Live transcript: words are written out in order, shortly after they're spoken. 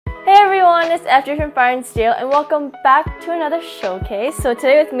everyone, it's After from Fire and Steel and welcome back to another showcase. So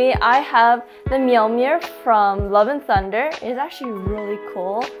today with me I have the Mjolnir from Love and Thunder. It's actually really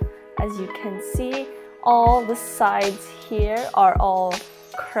cool. As you can see, all the sides here are all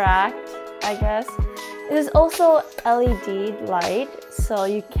cracked, I guess. It is also LED light, so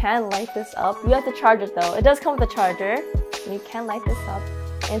you can light this up. You have to charge it though. It does come with a charger, and you can light this up.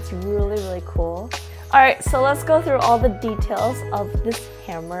 It's really cool. Alright, so let's go through all the details of this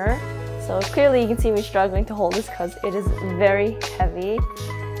hammer. So clearly you can see me struggling to hold this because it is very heavy.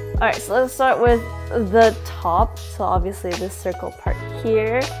 Alright, so let's start with the top. So obviously this circle part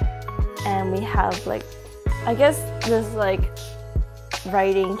here. And we have like, I guess this like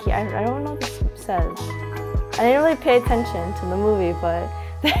writing here. I don't know what this says. I didn't really pay attention to the movie, but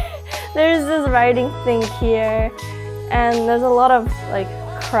there's this writing thing here. And there's a lot of like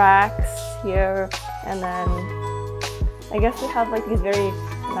cracks here. And then I guess we have like these very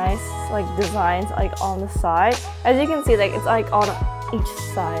nice like designs like on the side. As you can see, like it's like on each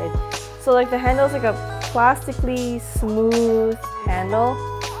side. So like the handle is like a plastically smooth handle.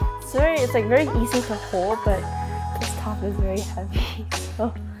 It's like very easy to hold, but this top is very heavy.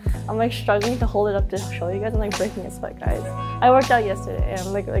 So I'm like struggling to hold it up to show you guys. I'm like breaking a sweat, guys. I worked out yesterday and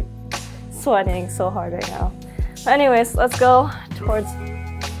I'm like sweating so hard right now. But anyways, let's go towards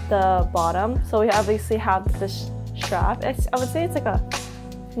the bottom. So we obviously have this strap. I would say it's like a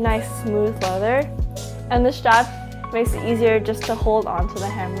nice smooth leather, and the strap makes it easier just to hold onto the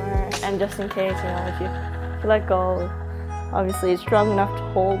hammer, and just in case, you know, if you let go, obviously it's strong enough to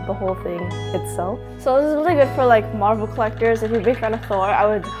hold the whole thing itself. So this is really good for like Marvel collectors. If you're a big fan of Thor, I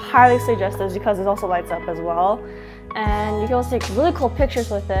would highly suggest this because it also lights up as well, and you can also take really cool pictures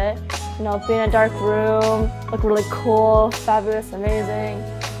with it. You know, be in a dark room, look really cool, fabulous, amazing.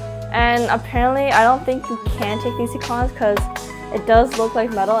 And apparently, I don't think you can take these icons because it does look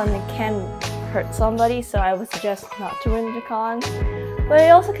like metal and it can hurt somebody, so I would suggest not to wear the icons. But it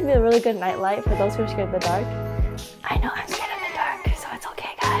also can be a really good nightlight for those who are scared of the dark. I know I'm scared of the dark, so it's okay,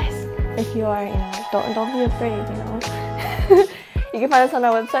 guys. If you are, you know, don't be afraid, you know. You can find us on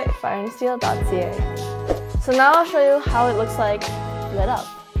our website, fireandsteel.ca. So now I'll show you how it looks like lit up.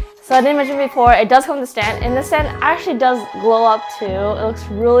 So I didn't mention before, it does come with a stand, and the stand actually does glow up too. It looks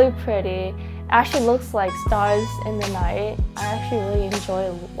really pretty. It actually looks like stars in the night. I actually really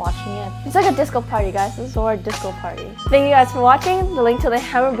enjoy watching it. It's like a disco party, guys. This is our disco party. Thank you guys for watching. The link to the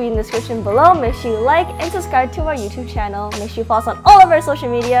hammer will be in the description below. Make sure you like and subscribe to our YouTube channel. Make sure you follow us on all of our social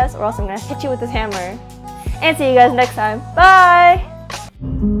medias, or else I'm gonna hit you with this hammer. And see you guys next time. Bye!